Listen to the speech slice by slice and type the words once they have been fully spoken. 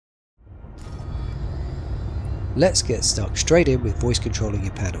let's get stuck straight in with voice controlling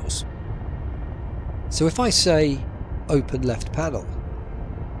your panels. So if I say open left panel,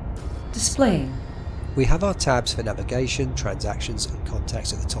 displaying, we have our tabs for navigation, transactions and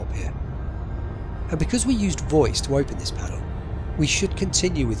contacts at the top here. And because we used voice to open this panel, we should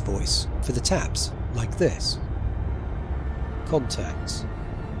continue with voice for the tabs, like this. Contacts,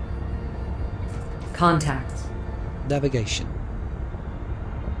 contacts, navigation,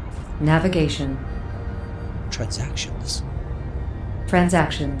 navigation, transactions.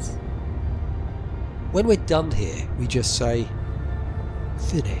 transactions. When we're done here, we just say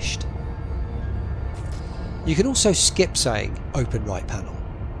finished. You can also skip saying open right panel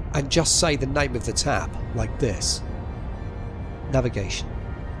and just say the name of the tab, like this. Navigation.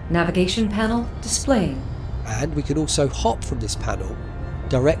 Navigation panel displaying. And we can also hop from this panel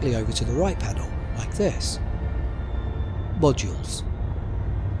directly over to the right panel, like this. Modules.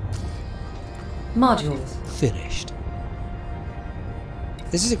 Modules. Finished.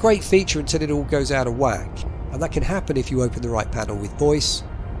 This is a great feature until it all goes out of whack, and that can happen if you open the right panel with voice,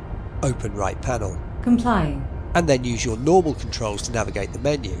 open right panel, Complying. and then use your normal controls to navigate the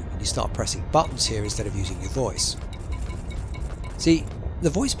menu, and you start pressing buttons here instead of using your voice. See, the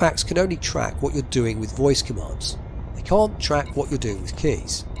voice packs can only track what you're doing with voice commands. They can't track what you're doing with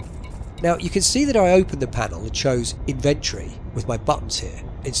keys. Now you can see that I opened the panel and chose inventory with my buttons here,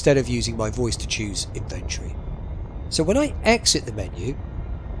 instead of using my voice to choose inventory. So when I exit the menu,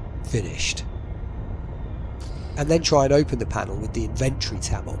 finished, and then try and open the panel with the inventory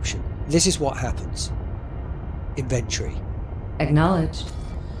tab option, this is what happens. Inventory. Acknowledged.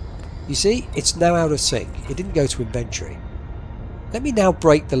 You see, it's now out of sync. It didn't go to inventory. Let me now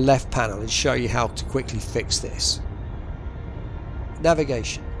break the left panel and show you how to quickly fix this.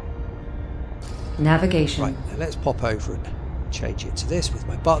 Navigation. Navigation. Right, now let's pop over and change it to this with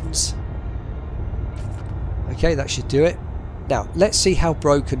my buttons. Okay, that should do it. Now, let's see how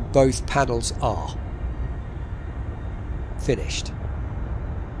broken both panels are. Finished.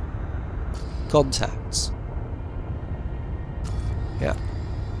 Contacts. Yeah.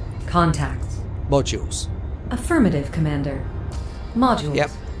 Contacts. Modules. Affirmative, Commander. Modules.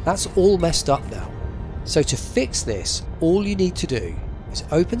 Yep, that's all messed up now. So to fix this, all you need to do is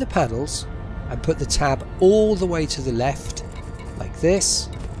open the panels and put the tab all the way to the left, like this.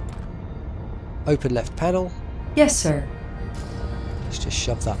 Open left panel. Yes, sir. Let's just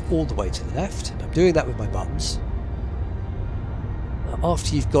shove that all the way to the left. And I'm doing that with my buttons. Now,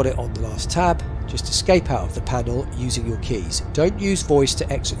 after you've got it on the last tab, just escape out of the panel using your keys. Don't use voice to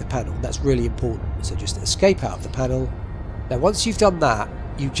exit the panel. That's really important. So just escape out of the panel. Now once you've done that,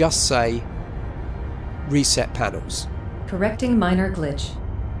 you just say reset panels. Correcting minor glitch.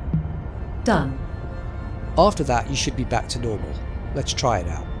 Done. After that, you should be back to normal. Let's try it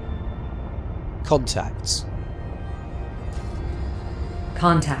out. Contacts.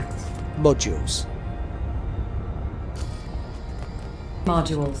 Contacts. Modules.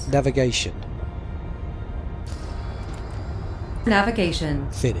 Modules. Navigation. Navigation.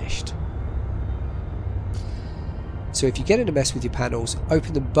 Finished. So if you get in a mess with your panels,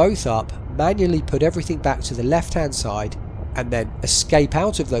 open them both up, manually put everything back to the left hand side, and then escape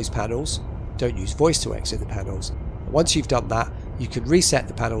out of those panels. Don't use voice to exit the panels. And once you've done that, you can reset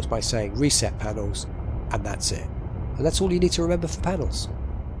the panels by saying reset panels, and that's it. And that's all you need to remember for panels.